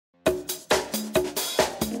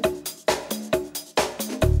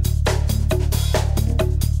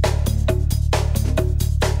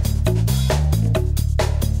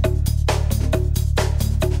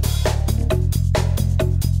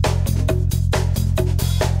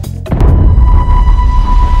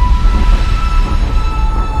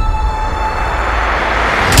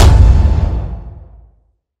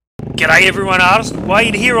G'day everyone, artist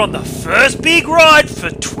Wayne here on the first big ride for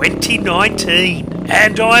 2019.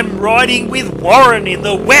 And I'm riding with Warren in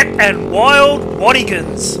the wet and wild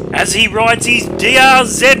Watagans as he rides his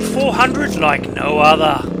DRZ 400 like no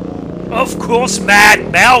other. Of course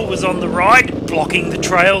Mad Mal was on the ride, blocking the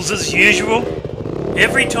trails as usual.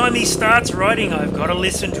 Every time he starts riding I've got to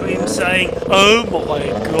listen to him saying, "Oh my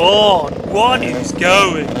god, what is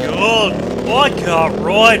going on? I can't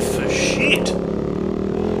ride for shit."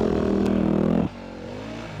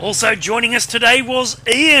 Also joining us today was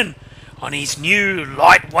Ian on his new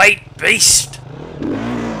lightweight beast.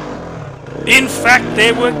 In fact,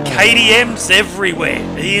 there were KTMs everywhere.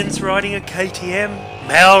 Ian's riding a KTM,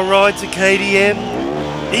 Mal rides a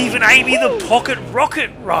KTM, even Amy the Pocket Rocket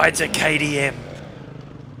rides a KTM.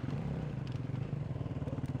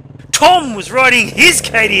 Tom was riding his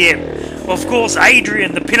KTM. Of course,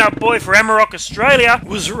 Adrian, the pin-up boy for Amarok Australia,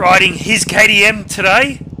 was riding his KTM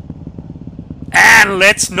today. And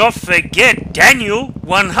let's not forget Daniel,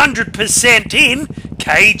 100% in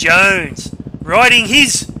K Jones, riding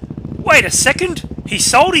his... Wait a second, he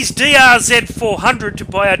sold his DRZ 400 to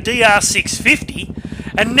buy a DR650,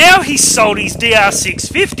 and now he's sold his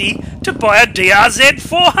DR650 to buy a DRZ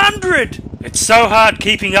 400. It's so hard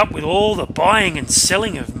keeping up with all the buying and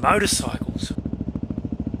selling of motorcycles.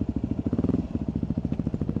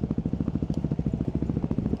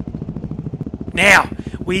 Now,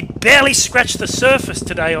 we barely scratched the surface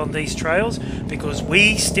today on these trails because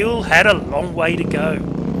we still had a long way to go.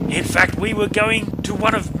 In fact, we were going to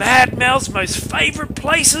one of Mad Mal's most favourite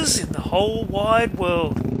places in the whole wide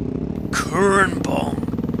world, Kurrenbong.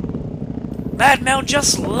 Mad Mal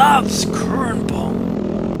just loves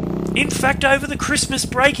Kurrenbong. In fact, over the Christmas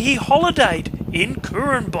break he holidayed in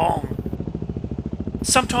Kurrenbong.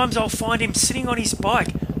 Sometimes I'll find him sitting on his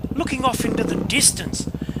bike, looking off into the distance,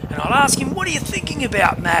 and I'll ask him, "What are you thinking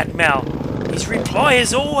about, Mad Mal?" His reply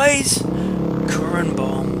is always,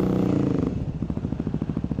 "Kurrenbong."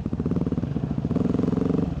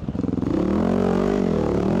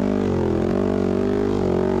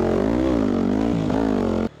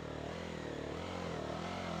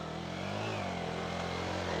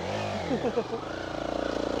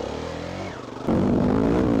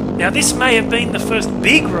 Now this may have been the first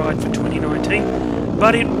big ride for 2019,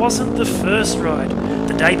 but it wasn't the first ride.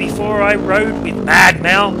 The day before I rode with Mad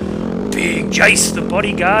Mal, Big Jace the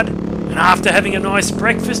bodyguard, and after having a nice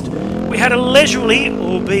breakfast, we had a leisurely,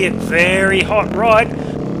 albeit very hot ride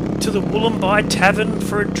to the Wollombi Tavern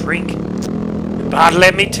for a drink. But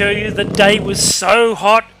let me tell you, the day was so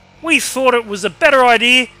hot, we thought it was a better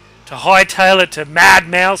idea to hightail it to Mad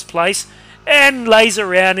Mal's place and laze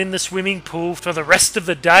around in the swimming pool for the rest of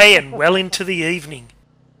the day and well into the evening.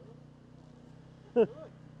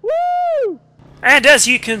 Woo! And as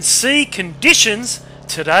you can see, conditions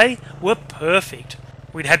today were perfect.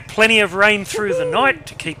 We'd had plenty of rain through the night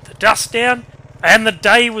to keep the dust down, and the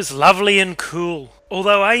day was lovely and cool.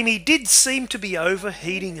 Although Amy did seem to be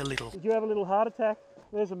overheating a little. Did you have a little heart attack?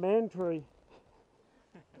 There's a man tree.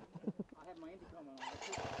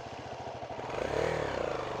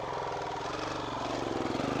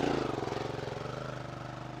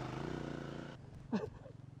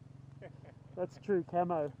 That's true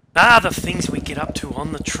camo. The things we get up to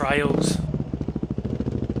on the trails.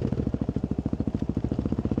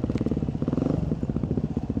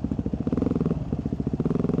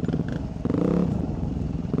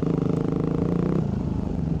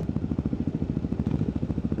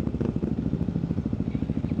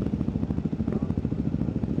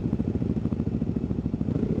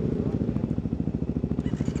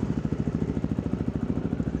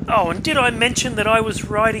 Oh, and did I mention that I was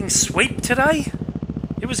riding Sweep today?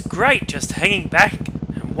 It was great just hanging back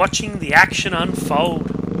and watching the action unfold.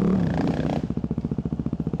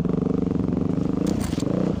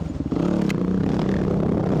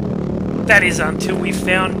 That is until we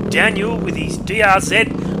found Daniel with his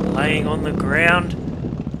DRZ laying on the ground.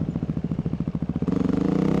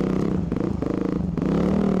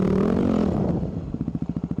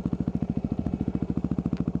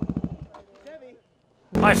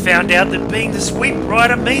 I found out that being the sweep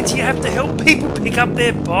rider means you have to help people pick up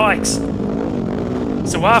their bikes.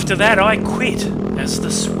 So after that I quit as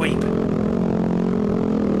the sweep.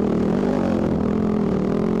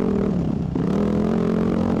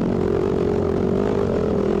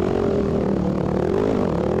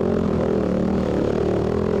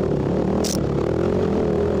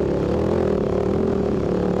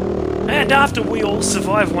 And after we all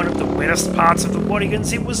survived one of the wettest parts of the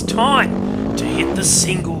Watagans, it was time to hit the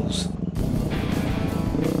singles.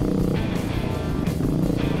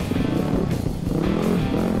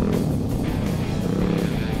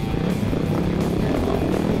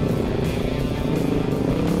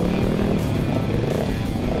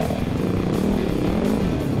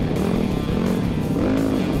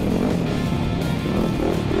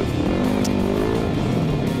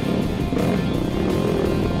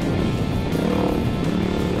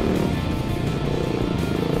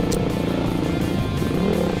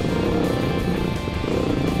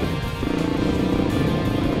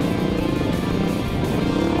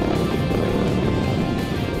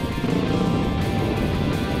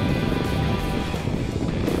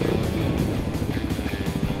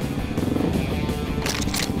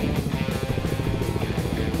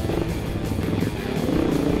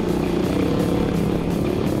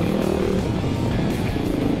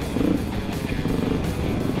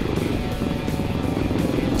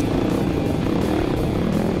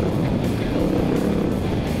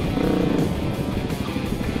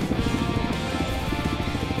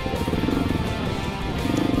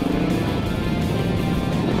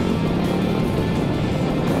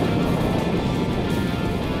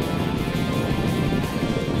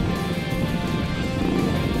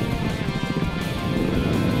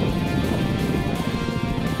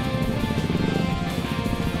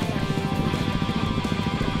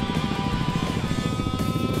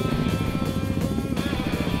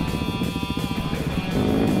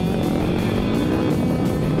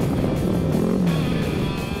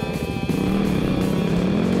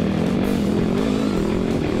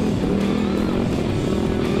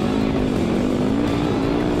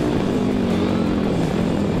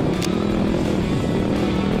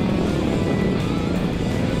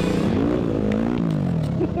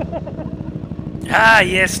 Ah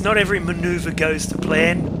yes, not every manoeuvre goes to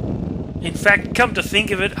plan. In fact, come to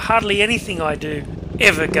think of it, hardly anything I do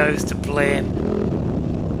ever goes to plan.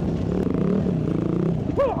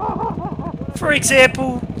 For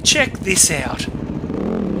example, check this out.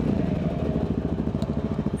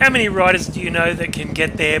 How many riders do you know that can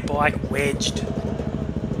get their bike wedged?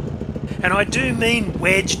 And I do mean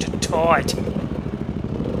wedged tight.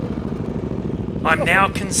 I'm now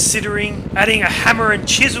considering adding a hammer and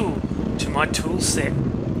chisel to my tool set.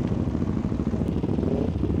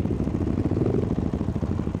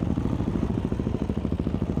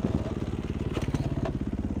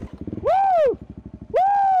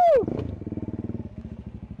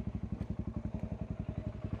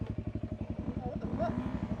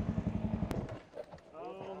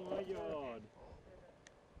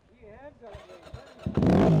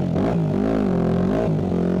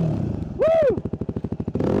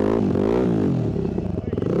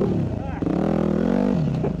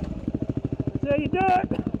 That's how you do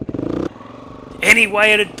it.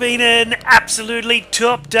 Anyway, it had been an absolutely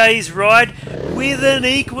top day's ride with an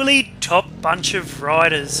equally top bunch of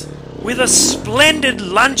riders. With a splendid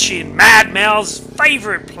lunch in Mad Mal's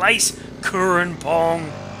favourite place,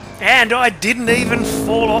 Kurrambong. And I didn't even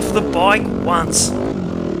fall off the bike once.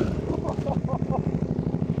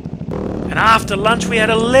 And after lunch we had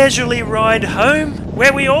a leisurely ride home,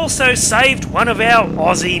 where we also saved one of our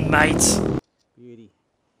Aussie mates. Beauty.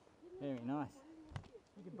 Very nice.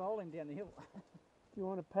 You can bowl him down the hill. Do you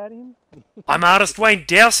want to pat him? I'm artist Wayne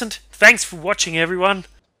Dowsent. Thanks for watching, everyone.